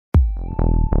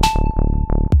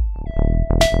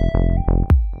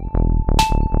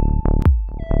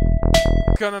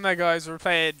going on there, guys? We're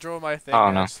playing Draw My Thing. Oh,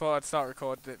 I no. just thought I'd start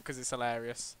recording it because it's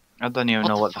hilarious. I don't even What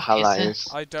know the what the fuck hell is that this?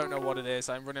 is. I don't know what it is.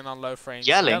 I'm running on low frames.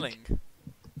 Yelling?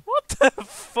 What the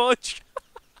fudge?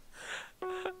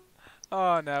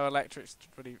 Oh no, Electric's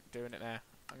pretty doing it now.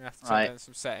 I'm gonna have to turn Right. down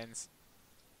some settings.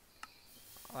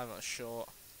 I'll have it on short.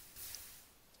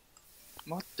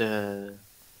 What the?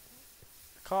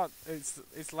 I can't.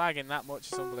 It's lagging that much.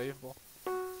 It's unbelievable.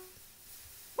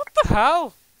 What the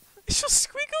hell? It's just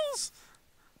squiggles.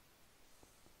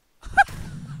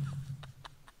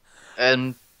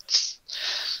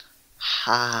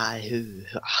 Hi.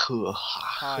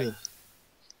 Hi.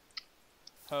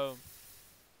 Home.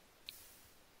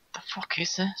 The fuck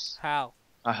is this? Hell.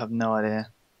 I have no idea.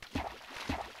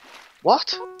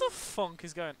 What? What the funk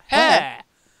is going? Hair?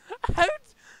 Hair.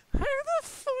 How the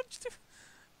fudge do?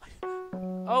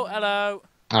 Oh, hello.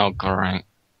 Oh, great.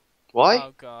 Why?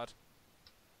 Oh god.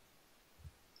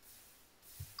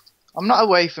 I'm not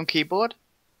away from keyboard.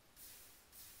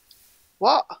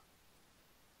 What?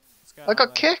 What's going I on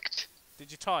got there? kicked.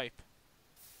 Did you type?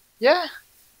 Yeah.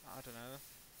 I don't know.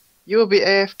 You will be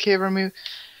AFK removed.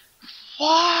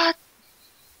 What?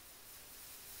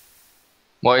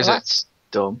 What is Well, it? that's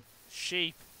dumb.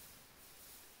 Sheep.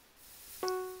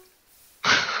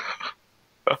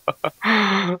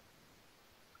 I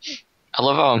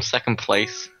love how I'm second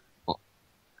place. Oh,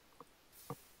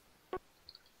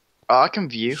 I can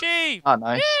view. Sheep. Oh,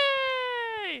 nice.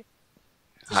 Yay!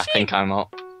 It's a I think sheep. I'm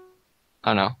up.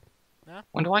 Oh no. No?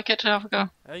 When do I get to have a go?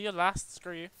 You're last.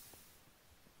 Screw you.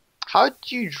 How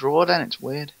do you draw then? It's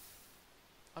weird.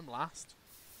 I'm last.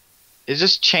 It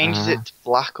just changes it to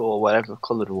black or whatever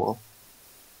coloured wall.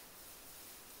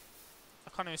 I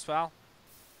can't even spell.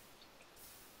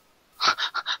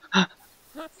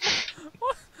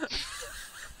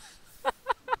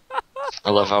 I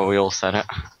love how we all said it.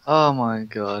 Oh my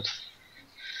god.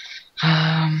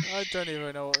 I don't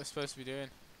even know what we're supposed to be doing.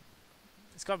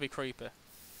 It's gotta be creepy.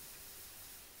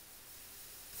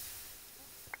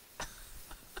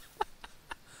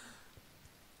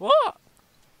 What?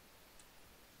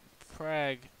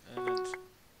 Pregnant.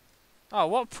 Oh,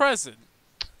 what present?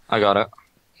 I got it.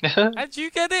 How'd you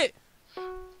get it?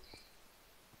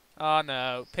 Oh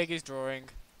no, Pig is drawing.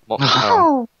 What?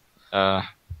 Oh.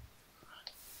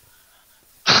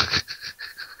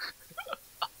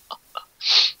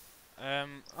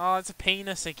 Oh, it's a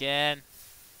penis again.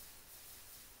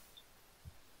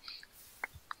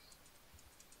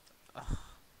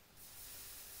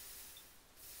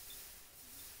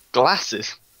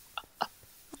 Glasses. What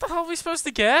the hell are we supposed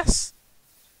to guess?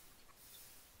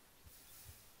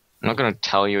 I'm not gonna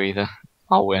tell you either.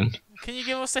 I'll win. Can you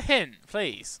give us a hint,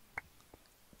 please?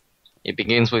 It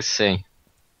begins with C.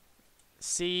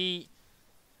 C,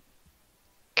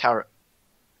 Carrot.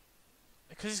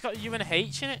 because it's got U and a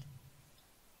H in it.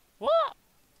 What?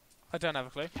 I don't have a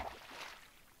clue.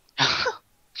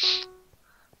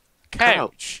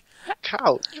 Couch.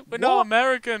 Couch. We're not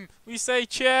American. We say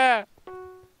chair.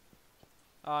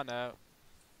 Oh no.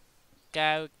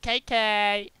 Go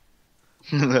KK.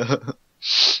 What?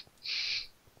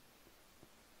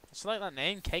 Just like that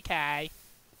name, KK.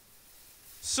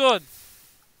 Sun.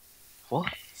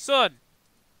 What? Sun.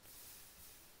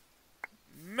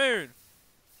 Moon.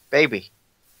 Baby.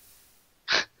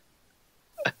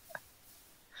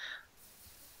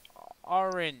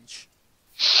 Orange.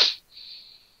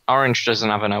 Orange doesn't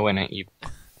have an O in it. You.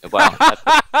 Well,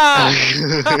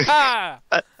 I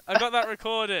got that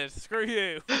recorded. Screw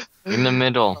you. in the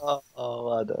middle. Oh,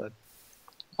 well done.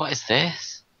 What is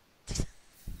this?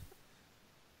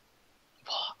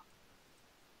 What?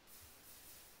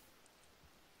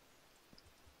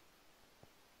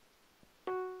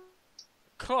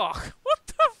 Clock. What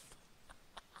the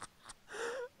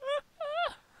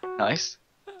Nice.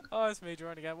 Oh, it's me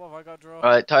drawing again. What have I got to draw?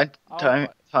 Alright, time Oh,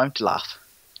 to laugh.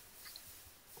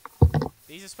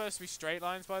 These are supposed to be straight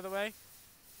lines, by the way.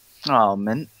 Oh,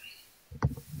 mint.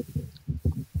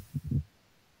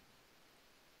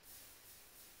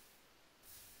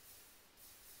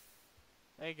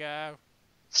 There you go.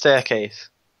 Staircase.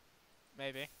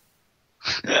 Maybe.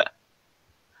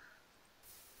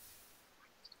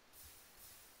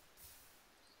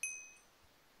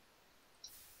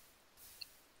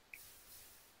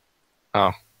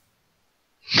 Oh.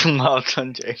 Well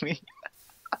done, Jamie.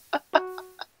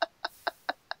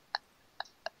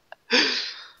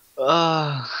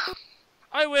 Ah.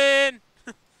 I win!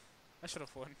 I should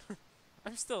have won.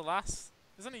 I'm still last.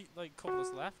 There's only like a couple of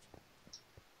us left.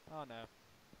 Oh no.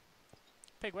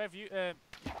 Pig, where have you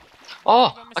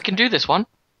Oh, I can do this one.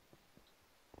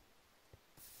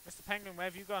 Mr. Penguin, where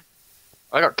have you gone?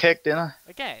 I got kicked, didn't I?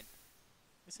 Again?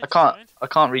 It I said can't. joined. I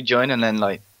can't rejoin and then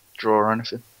like draw or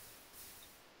anything.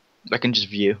 I can just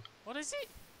view. What is it?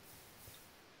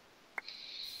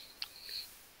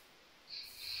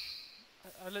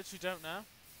 I literally don't know.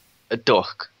 A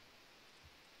duck.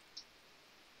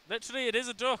 Literally, it is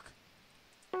a duck.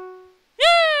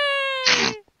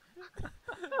 Yay!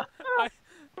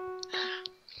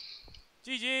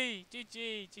 GG,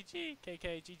 GG, GG,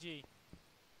 KK, GG.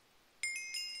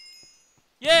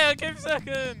 Yeah, I came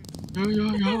second.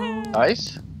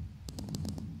 Nice.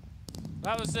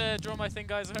 That was Draw My Thing,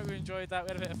 guys. I hope you enjoyed that. We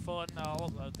had a bit of fun. I'll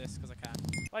upload this because I can.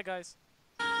 Bye, guys.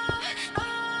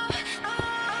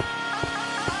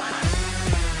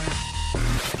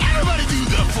 Everybody do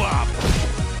the flop.